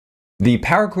The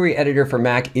Power Query Editor for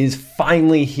Mac is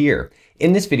finally here.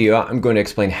 In this video, I'm going to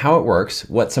explain how it works,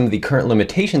 what some of the current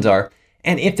limitations are,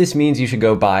 and if this means you should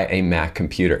go buy a Mac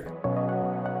computer.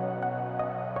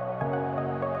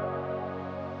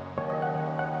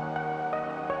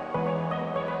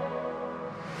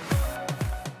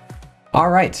 All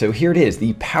right, so here it is,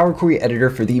 the Power Query Editor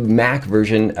for the Mac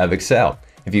version of Excel.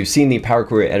 If you've seen the Power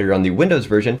Query Editor on the Windows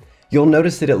version, you'll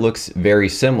notice that it looks very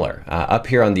similar. Up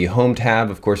here on the Home tab,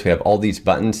 of course, we have all these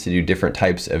buttons to do different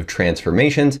types of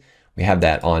transformations. We have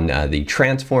that on the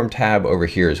Transform tab over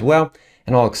here as well.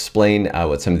 And I'll explain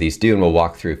what some of these do, and we'll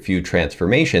walk through a few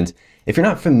transformations. If you're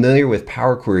not familiar with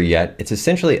Power Query yet, it's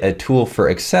essentially a tool for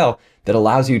Excel that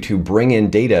allows you to bring in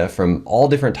data from all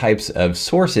different types of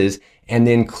sources and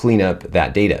then clean up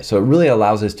that data. So it really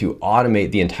allows us to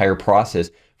automate the entire process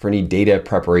for any data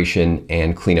preparation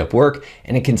and cleanup work,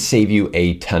 and it can save you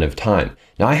a ton of time.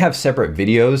 Now I have separate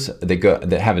videos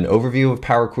that have an overview of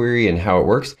Power Query and how it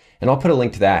works, and I'll put a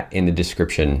link to that in the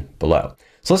description below.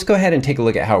 So let's go ahead and take a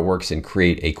look at how it works and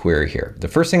create a query here. The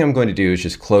first thing I'm going to do is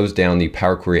just close down the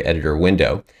Power Query Editor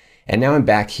window, and now I'm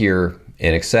back here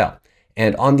in Excel.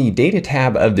 And on the Data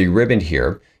tab of the ribbon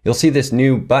here, you'll see this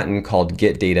new button called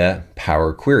Get Data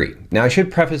Power Query. Now I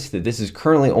should preface that this is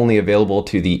currently only available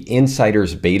to the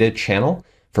Insiders Beta channel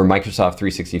for Microsoft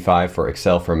 365 for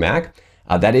Excel for Mac.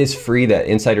 That is free, that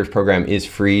Insiders program is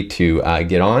free to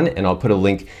get on, and I'll put a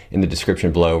link in the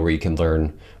description below where you can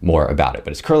learn more about it.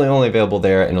 But it's currently only available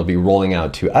there, and it'll be rolling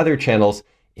out to other channels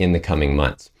in the coming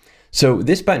months. So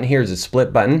this button here is a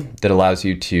split button that allows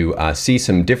you to see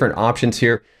some different options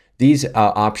here. These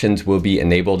options will be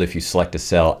enabled if you select a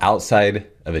cell outside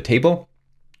of a table.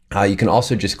 You can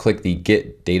also just click the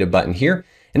Get Data button here,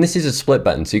 and this is a split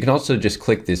button. So you can also just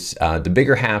click this, the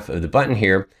bigger half of the button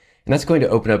here, and that's going to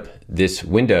open up this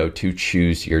window to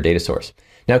choose your data source.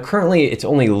 Now currently it's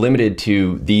only limited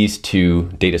to these two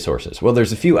data sources. Well,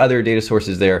 there's a few other data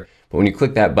sources there, but when you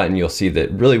click that button, you'll see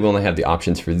that really we only have the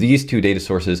options for these two data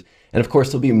sources, and of course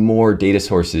there'll be more data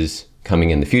sources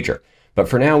coming in the future. But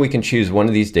for now, we can choose one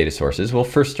of these data sources. We'll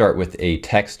first start with a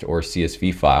text or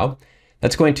CSV file.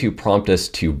 That's going to prompt us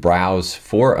to browse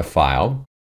for a file.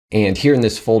 And here in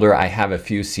this folder, I have a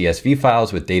few CSV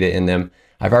files with data in them.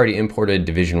 I've already imported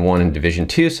Division 1 and Division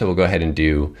 2, so we'll go ahead and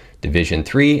do Division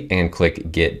 3 and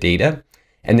click Get Data.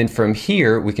 And then from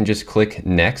here, we can just click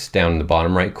Next down in the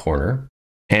bottom right corner.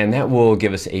 And that will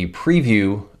give us a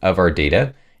preview of our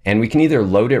data. And we can either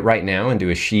load it right now and do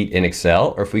a sheet in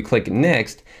Excel, or if we click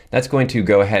Next, that's going to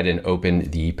go ahead and open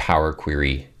the Power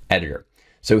Query Editor.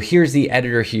 So here's the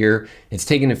editor here. It's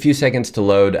taken a few seconds to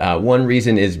load. One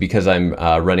reason is because I'm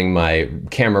running my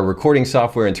camera recording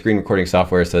software and screen recording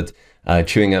software, so it's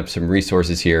chewing up some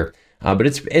resources here. But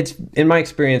it's in my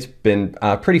experience, been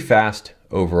pretty fast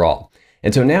overall.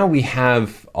 And so now we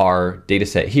have our data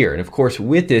set here. And of course,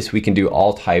 with this, we can do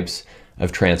all types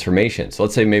of transformations. So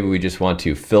let's say maybe we just want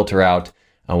to filter out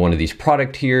one of these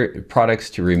products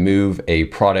to remove a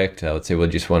product. Let's say we'll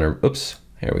just want to, oops,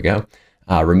 here we go.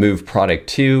 Remove product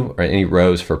 2 or any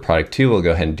rows for product 2. We'll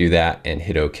go ahead and do that and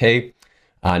hit OK.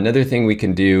 Another thing we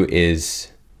can do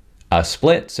is a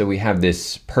split. So we have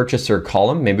this purchaser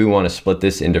column. Maybe we want to split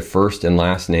this into first and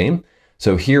last name.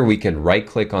 So here we can right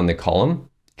click on the column,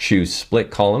 choose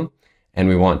split column, and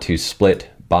we want to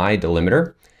split by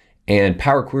delimiter. And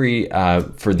Power Query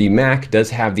for the Mac does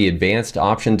have the advanced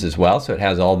options as well. So it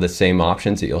has all the same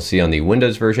options that you'll see on the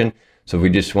Windows version. So if we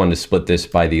just wanted to split this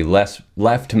by the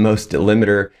leftmost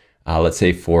delimiter, let's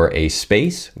say for a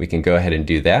space, we can go ahead and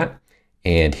do that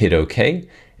and hit OK.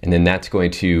 And then that's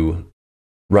going to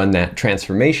run that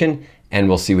transformation. And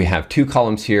we'll see we have two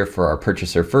columns here for our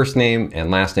purchaser first name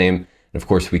and last name. And of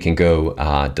course, we can go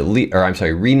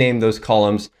rename those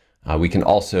columns. We can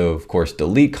also, of course,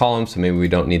 delete columns. So maybe we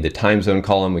don't need the time zone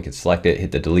column. We can select it,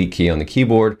 hit the delete key on the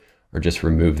keyboard, or just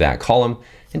remove that column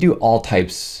and do all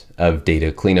types of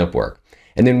data cleanup work.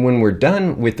 And then when we're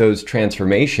done with those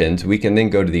transformations, we can then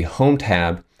go to the Home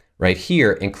tab right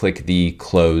here and click the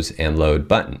Close and Load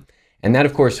button. And that,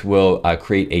 of course, will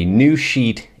create a new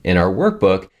sheet in our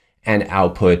workbook and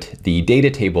output the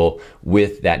data table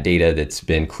with that data that's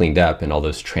been cleaned up and all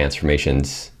those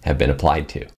transformations have been applied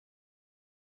to.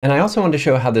 And I also wanted to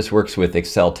show how this works with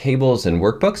Excel tables and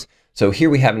workbooks. So here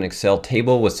we have an Excel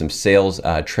table with some sales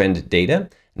trend data,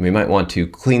 and we might want to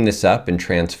clean this up and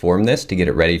transform this to get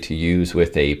it ready to use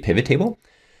with a pivot table.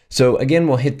 So again,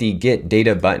 we'll hit the Get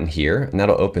Data button here, and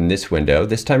that'll open this window.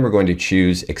 This time we're going to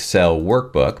choose Excel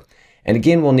Workbook. And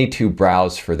again, we'll need to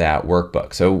browse for that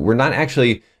workbook. So we're not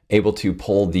actually able to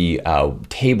pull the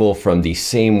table from the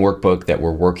same workbook that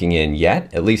we're working in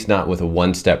yet, at least not with a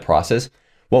one-step process.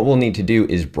 what we'll need to do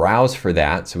is browse for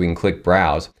that. So we can click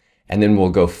browse, and then we'll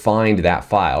go find that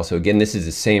file. So again, this is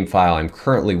the same file I'm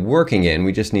currently working in.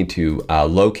 We just need to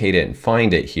locate it and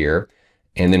find it here.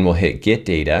 And then we'll hit get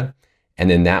data. And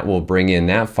then that will bring in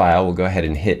that file. We'll go ahead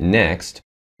and hit next.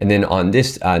 And then on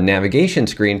this navigation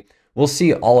screen, we'll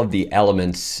see all of the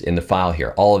elements in the file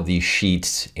here, all of these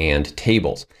sheets and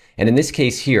tables. And in this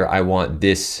case here, I want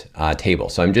this table.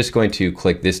 So I'm just going to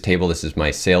click this table. This is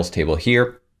my sales table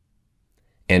here.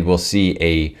 And we'll see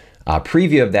a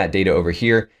preview of that data over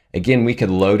here. Again, we could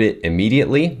load it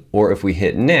immediately, or if we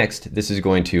hit next, this is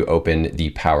going to open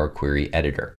the Power Query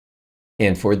Editor.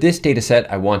 And for this data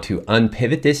set, I want to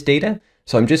unpivot this data.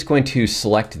 So I'm just going to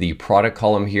select the product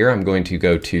column here. I'm going to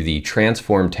go to the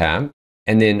Transform tab.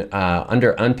 And then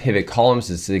under Unpivot Columns,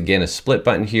 this is again a split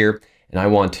button here. And I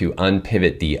want to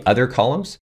unpivot the other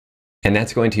columns. And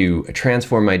that's going to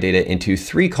transform my data into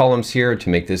 3 columns here to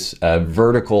make this a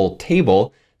vertical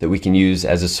table that we can use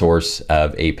as a source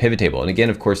of a pivot table. And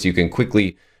again, of course, you can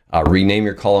quickly rename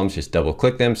your columns, just double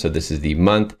click them. So this is the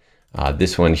month.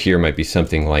 This one here might be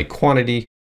something like quantity.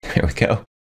 There we go.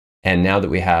 And now that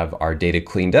we have our data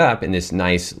cleaned up in this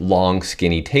nice long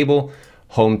skinny table,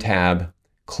 Home tab,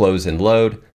 close and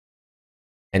load.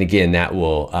 And again, that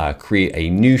will create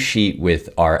a new sheet with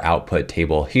our output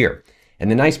table here. And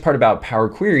the nice part about Power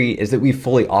Query is that we've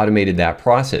fully automated that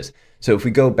process. So if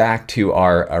we go back to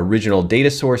our original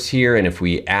data source here, and if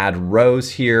we add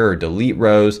rows here or delete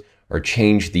rows or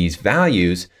change these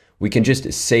values, we can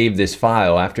just save this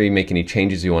file. After you make any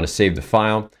changes, you want to save the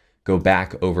file, go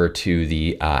back over to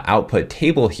the output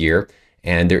table here,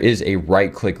 and there is a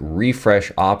right-click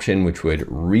refresh option, which would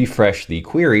refresh the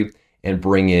query and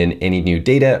bring in any new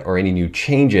data or any new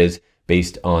changes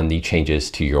based on the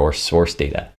changes to your source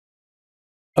data.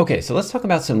 Okay, so let's talk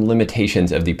about some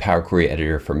limitations of the Power Query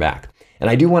Editor for Mac. And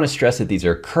I do want to stress that these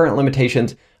are current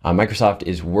limitations. Microsoft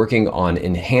is working on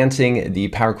enhancing the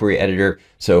Power Query Editor,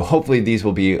 so hopefully these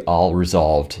will be all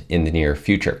resolved in the near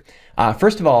future.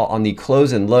 First of all, on the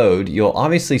close and load, you'll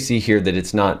obviously see here that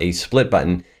it's not a split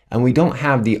button, and we don't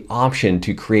have the option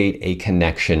to create a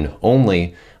connection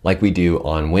only like we do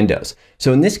on Windows.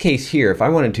 So in this case here, if I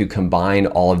wanted to combine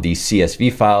all of these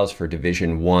CSV files for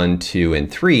division 1, 2,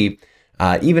 and 3,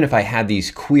 even if I had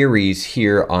these queries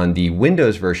here on the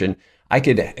Windows version, I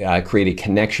could create a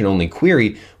connection only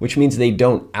query, which means they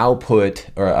don't output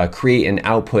or create and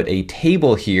output a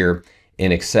table here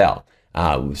in Excel.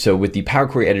 So with the Power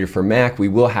Query Editor for Mac, we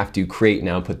will have to create and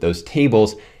output those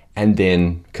tables and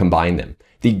then combine them.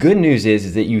 The good news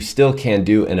is that you still can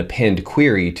do an append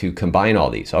query to combine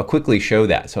all these. So I'll quickly show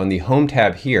that. So on the Home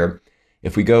tab here,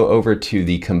 if we go over to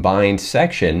the Combined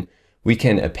section, we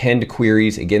can append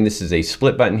queries. Again, this is a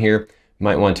split button here. You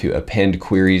might want to append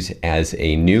queries as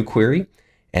a new query.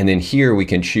 And then here we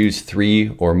can choose 3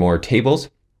 or more tables.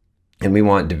 And we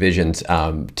want divisions,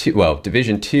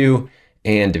 division 2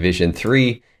 and division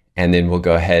 3. And then we'll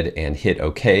go ahead and hit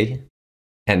OK.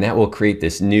 And that will create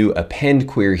this new append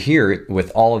query here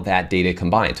with all of that data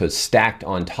combined. So it's stacked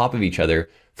on top of each other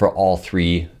for all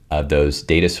 3 of those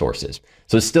data sources.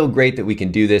 So it's still great that we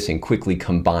can do this and quickly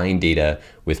combine data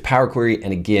with Power Query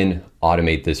and again,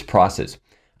 automate this process.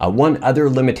 One other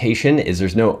limitation is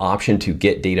there's no option to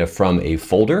get data from a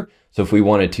folder. So if we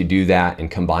wanted to do that and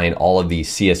combine all of these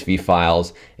CSV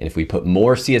files, and if we put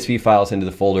more CSV files into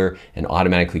the folder and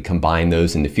automatically combine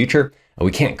those in the future,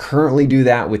 we can't currently do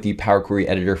that with the Power Query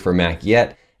Editor for Mac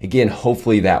yet. Again,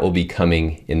 hopefully that will be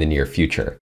coming in the near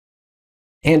future.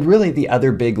 And really the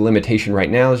other big limitation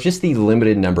right now is just the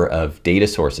limited number of data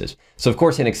sources. So of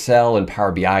course in Excel and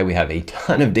Power BI, we have a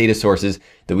ton of data sources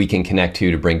that we can connect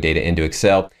to bring data into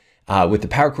Excel. With the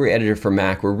Power Query Editor for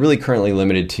Mac, we're really currently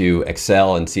limited to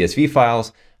Excel and CSV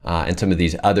files and some of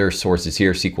these other sources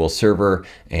here, SQL Server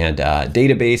and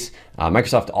database.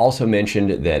 Microsoft also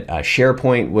mentioned that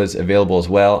SharePoint was available as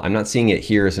well. I'm not seeing it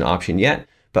here as an option yet,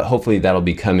 but hopefully that'll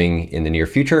be coming in the near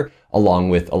future, along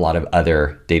with a lot of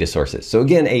other data sources. So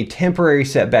again, a temporary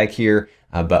setback here,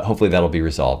 but hopefully that'll be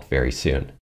resolved very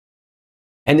soon.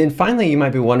 And then finally, you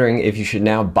might be wondering if you should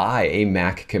now buy a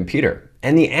Mac computer.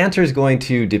 And the answer is going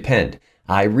to depend.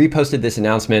 I reposted this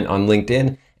announcement on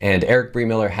LinkedIn, and Eric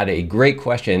Briemiller had a great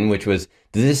question, which was,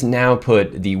 does this now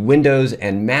put the Windows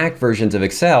and Mac versions of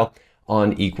Excel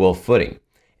on equal footing?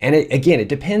 And again, it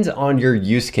depends on your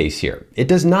use case here. It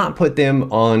does not put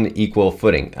them on equal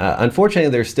footing. Unfortunately,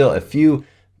 there's still a few,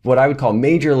 what I would call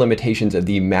major limitations of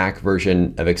the Mac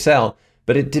version of Excel,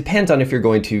 but it depends on if you're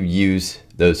going to use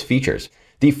those features.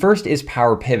 The first is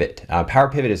Power Pivot. Power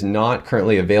Pivot is not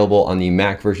currently available on the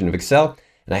Mac version of Excel,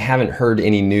 and and I haven't heard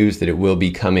any news that it will be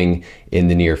coming in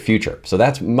the near future. So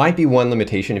that might be one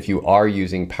limitation if you are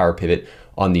using Power Pivot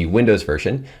on the Windows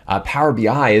version. Power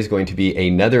BI is going to be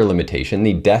another limitation.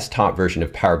 The desktop version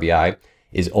of Power BI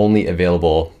is only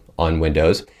available on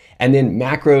Windows. And then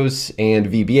macros and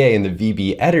VBA and the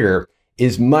VB editor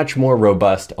is much more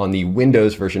robust on the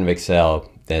Windows version of Excel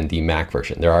than the Mac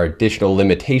version. There are additional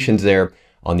limitations there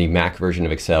on the Mac version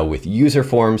of Excel with user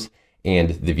forms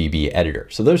and the VB editor.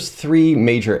 So those three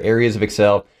major areas of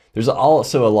Excel. There's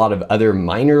also a lot of other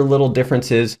minor little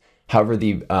differences. However,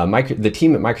 the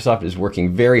team at Microsoft is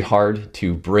working very hard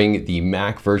to bring the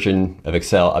Mac version of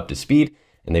Excel up to speed,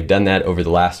 and they've done that over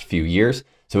the last few years.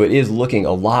 So it is looking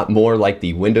a lot more like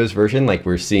the Windows version, like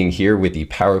we're seeing here with the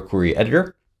Power Query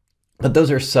Editor, but those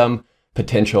are some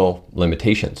potential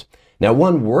limitations. Now,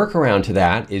 one workaround to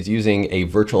that is using a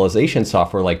virtualization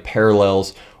software like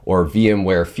Parallels or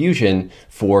VMware Fusion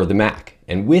for the Mac.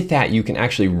 And with that, you can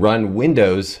actually run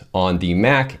Windows on the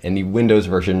Mac and the Windows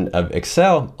version of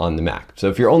Excel on the Mac. So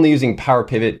if you're only using Power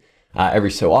Pivot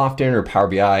every so often, or Power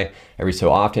BI every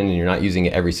so often, and you're not using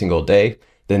it every single day,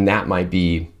 then that might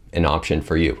be an option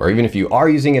for you. Or even if you are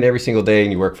using it every single day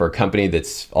and you work for a company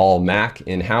that's all Mac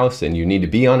in-house and you need to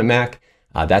be on a Mac,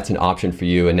 that's an option for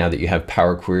you. And now that you have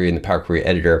Power Query and the Power Query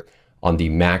Editor on the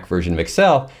Mac version of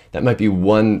Excel, that might be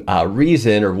one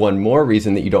reason, or one more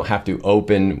reason, that you don't have to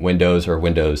open Windows or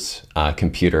Windows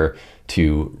computer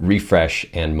to refresh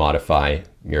and modify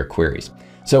your queries.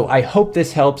 So I hope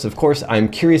this helps. Of course, I'm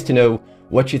curious to know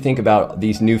what you think about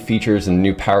these new features and the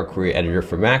new Power Query Editor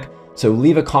for Mac. So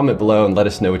leave a comment below and let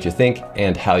us know what you think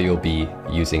and how you'll be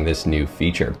using this new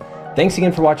feature. Thanks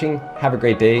again for watching. Have a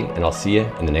great day, and I'll see you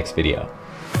in the next video.